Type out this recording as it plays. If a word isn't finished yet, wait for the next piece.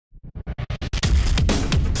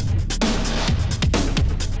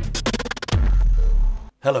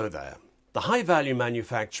Hello there. The High Value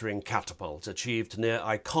Manufacturing Catapult achieved near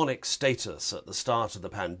iconic status at the start of the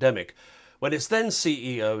pandemic when its then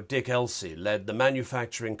CEO Dick Elsey led the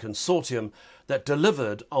manufacturing consortium that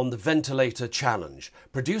delivered on the ventilator challenge,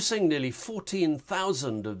 producing nearly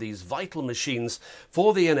 14,000 of these vital machines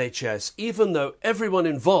for the NHS, even though everyone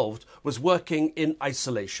involved was working in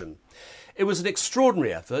isolation. It was an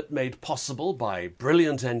extraordinary effort made possible by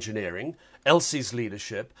brilliant engineering, Elsey's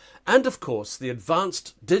leadership, and of course the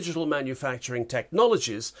advanced digital manufacturing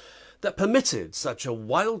technologies that permitted such a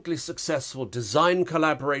wildly successful design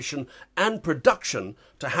collaboration and production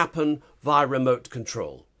to happen via remote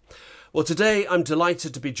control. Well, today I'm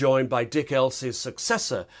delighted to be joined by Dick Elsey's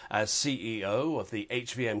successor as CEO of the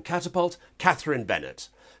HVM Catapult, Katherine Bennett.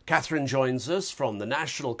 Katherine joins us from the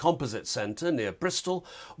National Composite Centre near Bristol,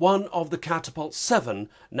 one of the Catapult's 7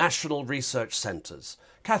 national research centres.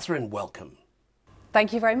 Katherine, welcome.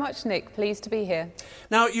 Thank you very much, Nick. Pleased to be here.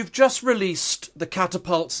 Now, you've just released the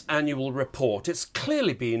Catapult's annual report. It's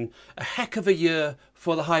clearly been a heck of a year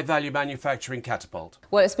for the High Value Manufacturing Catapult.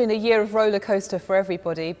 Well, it's been a year of roller coaster for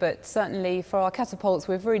everybody, but certainly for our catapults,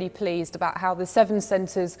 we're really pleased about how the 7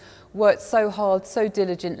 centres worked so hard, so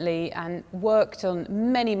diligently, and worked on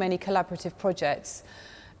many, many collaborative projects,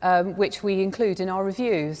 which we include in our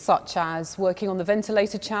review, such as working on the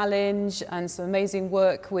ventilator challenge and some amazing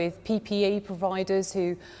work with PPE providers,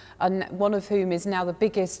 one of whom is now the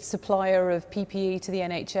biggest supplier of PPE to the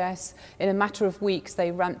NHS. In a matter of weeks, they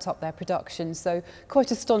ramped up their production. So quite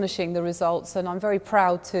astonishing, the results, and I'm very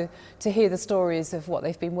proud to hear the stories of what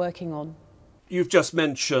they've been working on. You've just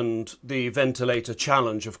mentioned the ventilator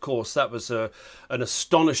challenge, of course. That was an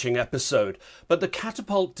astonishing episode. But the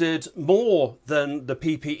Catapult did more than the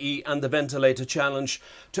PPE and the ventilator challenge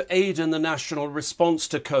to aid in the national response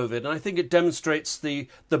to COVID. And I think it demonstrates the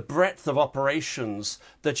breadth of operations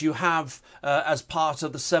that you have as part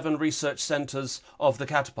of the 7 research centres of the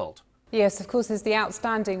Catapult. Yes, of course, there's the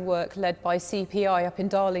outstanding work led by CPI up in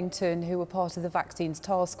Darlington, who were part of the vaccines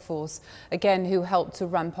task force, again, who helped to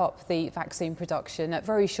ramp up the vaccine production at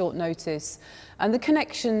very short notice. And the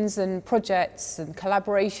connections and projects and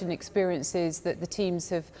collaboration experiences that the teams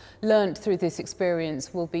have learnt through this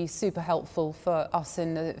experience will be super helpful for us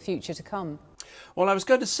in the future to come. Well, I was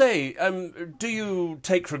going to say, do you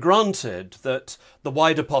take for granted that the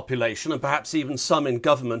wider population, and perhaps even some in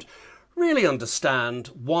government, really understand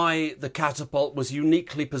why the Catapult was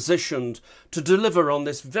uniquely positioned to deliver on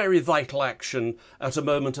this very vital action at a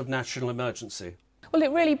moment of national emergency? Well,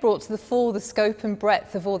 it really brought to the fore the scope and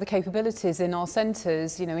breadth of all the capabilities in our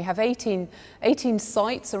centres. You know, we have 18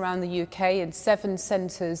 sites around the UK and 7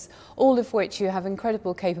 centres, all of which you have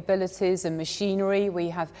incredible capabilities and machinery. We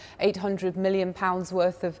have £800 million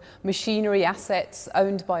worth of machinery assets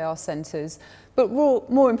owned by our centres. But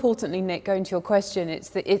more importantly, Nick, going to your question, it's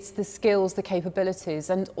the skills, the capabilities,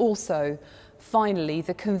 and also, finally,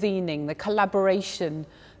 the convening, the collaboration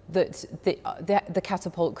that the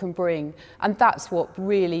Catapult can bring. And that's what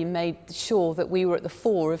really made sure that we were at the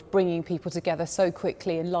fore of bringing people together so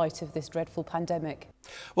quickly in light of this dreadful pandemic.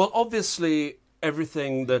 Well, obviously,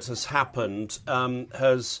 everything that has happened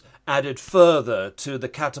has added further to the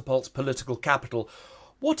Catapult's political capital.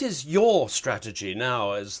 What is your strategy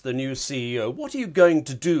now as the new CEO? What are you going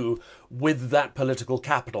to do with that political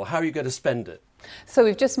capital? How are you going to spend it? So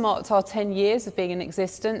we've just marked our 10 years of being in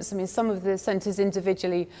existence. I mean, some of the centres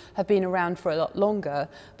individually have been around for a lot longer,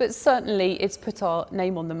 but certainly it's put our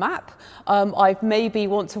name on the map. I maybe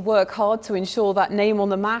want to work hard to ensure that name on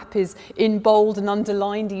the map is in bold and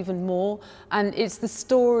underlined even more. And it's the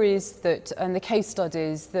stories and the case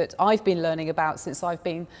studies that I've been learning about since I've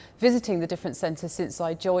been visiting the different centres since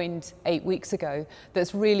I joined 8 weeks ago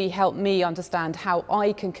that's really helped me understand how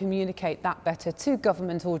I can communicate that better to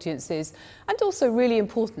government audiences and also really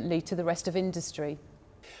importantly to the rest of industry.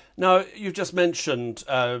 Now, you've just mentioned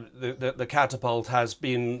the Catapult has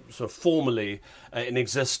been sort of formally in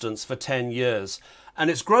existence for 10 years, and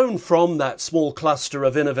it's grown from that small cluster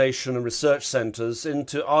of innovation and research centres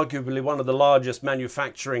into arguably one of the largest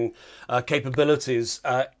manufacturing capabilities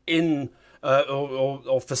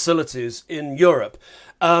or facilities in Europe.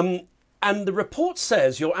 And the report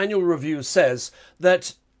says, your annual review says,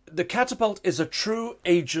 that the Catapult is a true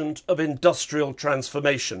agent of industrial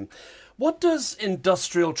transformation. What does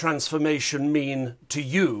industrial transformation mean to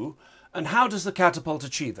you, And how does the Catapult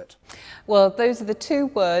achieve it? Well, those are the two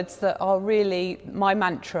words that are really my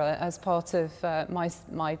mantra as part of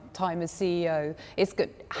my time as CEO. It's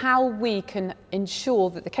how we can ensure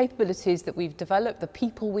that the capabilities that we've developed, the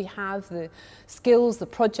people we have, the skills, the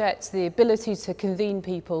projects, the ability to convene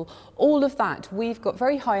people, all of that, we've got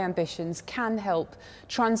very high ambitions, can help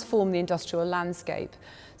transform the industrial landscape.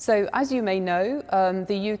 So as you may know,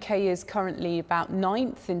 the UK is currently about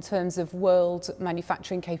 9th in terms of world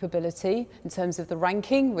manufacturing capability, in terms of the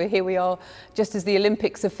ranking. Here we are just as the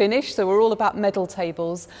Olympics are finished, so we're all about medal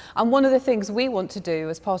tables. And one of the things we want to do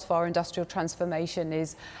as part of our industrial transformation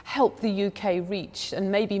is help the UK reach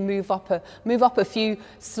and maybe move up a few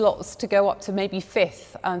slots to go up to maybe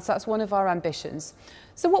 5th. And so that's one of our ambitions.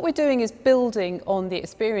 So what we're doing is building on the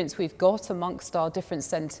experience we've got amongst our different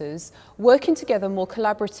centres, working together more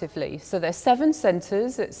collaboratively. So there's 7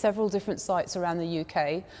 centres at several different sites around the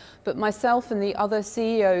UK, but myself and the other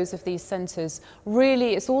CEOs of these centres,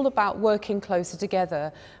 really it's all about working closer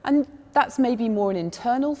together. And that's maybe more an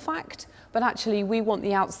internal fact, but actually we want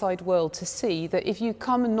the outside world to see that if you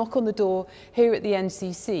come and knock on the door here at the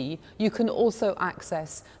NCC, you can also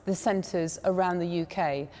access the centres around the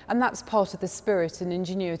UK. And that's part of the spirit and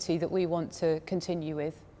ingenuity that we want to continue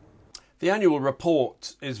with. The annual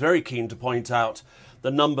report is very keen to point out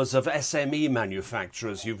the numbers of SME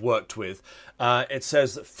manufacturers you've worked with. It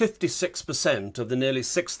says that 56% of the nearly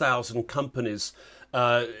 6,000 companies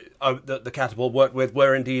that the Catapult worked with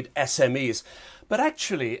were indeed SMEs. But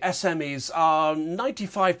actually, SMEs are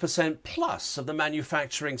 95% plus of the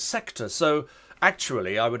manufacturing sector. So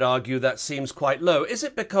actually, I would argue that seems quite low. Is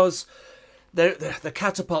it because the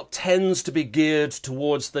Catapult tends to be geared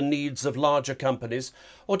towards the needs of larger companies?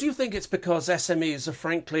 Or do you think it's because SMEs are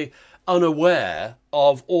frankly unaware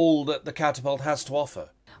of all that the Catapult has to offer?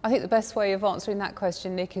 I think the best way of answering that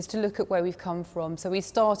question, Nick, is to look at where we've come from. So we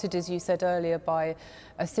started, as you said earlier, by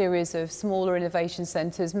a series of smaller innovation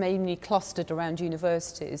centres, mainly clustered around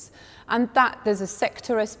universities. And that there's a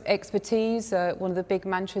sector expertise. One of the big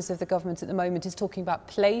mantras of the government at the moment is talking about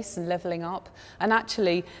place and levelling up. And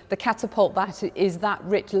actually, the Catapult is that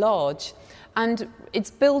writ large. And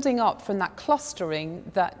it's building up from that clustering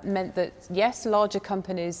that meant that, yes, larger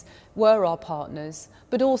companies were our partners,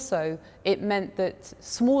 but also it meant that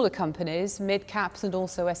smaller companies, mid-caps and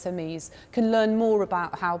also SMEs, can learn more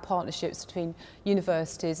about how partnerships between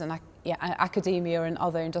universities and academia and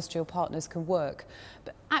other industrial partners can work.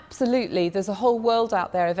 But absolutely, there's a whole world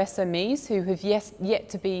out there of SMEs who have yet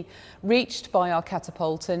to be reached by our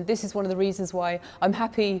Catapult, and this is one of the reasons why I'm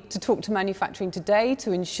happy to talk to manufacturing today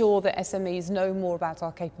to ensure that SMEs know more about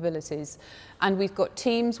our capabilities. And we've got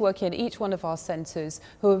teams working at each one of our centres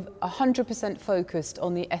who are 100% focused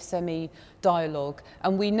on the SME dialogue,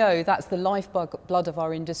 and we know that's the lifeblood of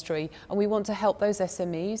our industry, and we want to help those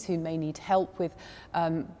SMEs who may need help with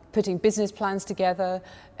putting business plans together,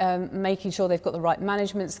 making sure they've got the right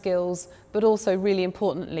management skills, but also really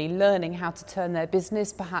importantly learning how to turn their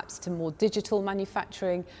business perhaps to more digital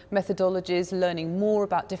manufacturing methodologies, learning more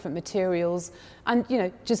about different materials,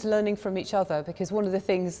 and just learning from each other, because one of the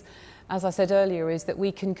things, as I said earlier, is that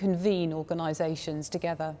we can convene organisations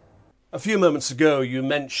together. A few moments ago you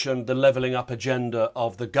mentioned the levelling up agenda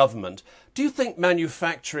of the government. Do you think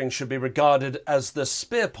manufacturing should be regarded as the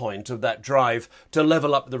spear point of that drive to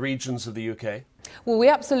level up the regions of the UK? Well, we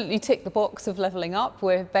absolutely tick the box of levelling up.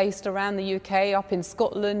 We're based around the UK, up in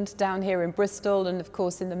Scotland, down here in Bristol, and of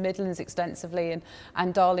course in the Midlands extensively,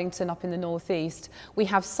 and Darlington up in the northeast. We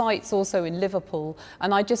have sites also in Liverpool,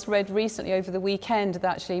 and I just read recently over the weekend that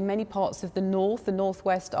actually many parts of the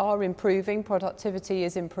northwest are improving, productivity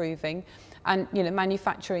is improving, and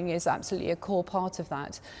manufacturing is absolutely a core part of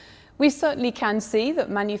that. We certainly can see that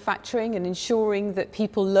manufacturing and ensuring that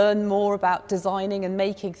people learn more about designing and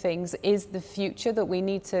making things is the future that we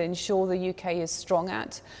need to ensure the UK is strong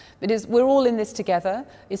at. We're all in this together.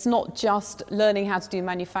 It's not just learning how to do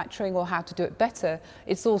manufacturing or how to do it better.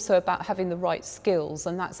 It's also about having the right skills,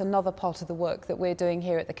 and that's another part of the work that we're doing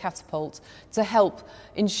here at the Catapult to help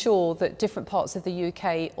ensure that different parts of the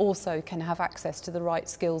UK also can have access to the right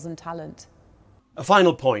skills and talent. A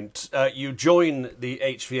final point, you join the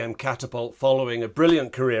HVM Catapult following a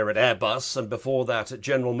brilliant career at Airbus and before that at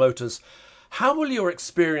General Motors. How will your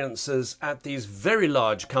experiences at these very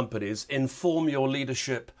large companies inform your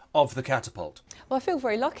leadership of the Catapult? Well, I feel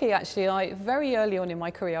very lucky actually. Very early on in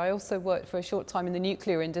my career, I also worked for a short time in the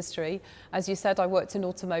nuclear industry. As you said, I worked in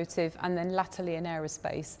automotive and then latterly in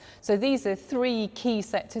aerospace. So these are 3 key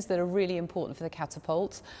sectors that are really important for the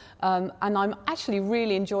Catapult. And I'm actually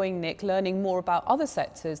really enjoying, Nick, learning more about other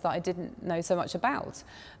sectors that I didn't know so much about.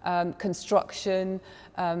 Construction,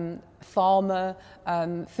 pharma,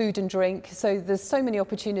 food and drink. So there's so many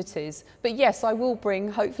opportunities. But yes, I will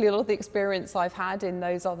bring hopefully a lot of the experience I've had in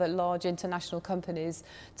those other large international companies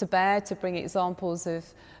to bear, to bring examples of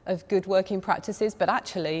good working practices. But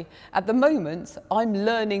actually, at the moment, I'm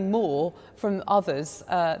learning more from others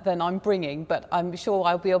than I'm bringing. But I'm sure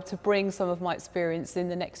I'll be able to bring some of my experience in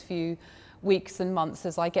the next few weeks and months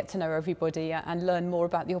as I get to know everybody and learn more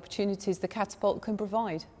about the opportunities the Catapult can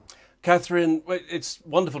provide. Katherine, it's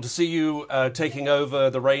wonderful to see you taking over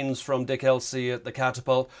the reins from Dick Elsey at the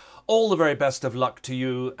Catapult. All the very best of luck to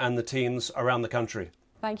you and the teams around the country.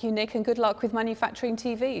 Thank you, Nick, and good luck with Manufacturing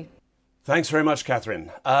TV. Thanks very much,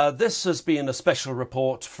 Katherine. This has been a special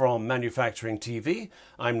report from Manufacturing TV.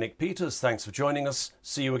 I'm Nick Peters. Thanks for joining us.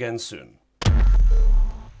 See you again soon.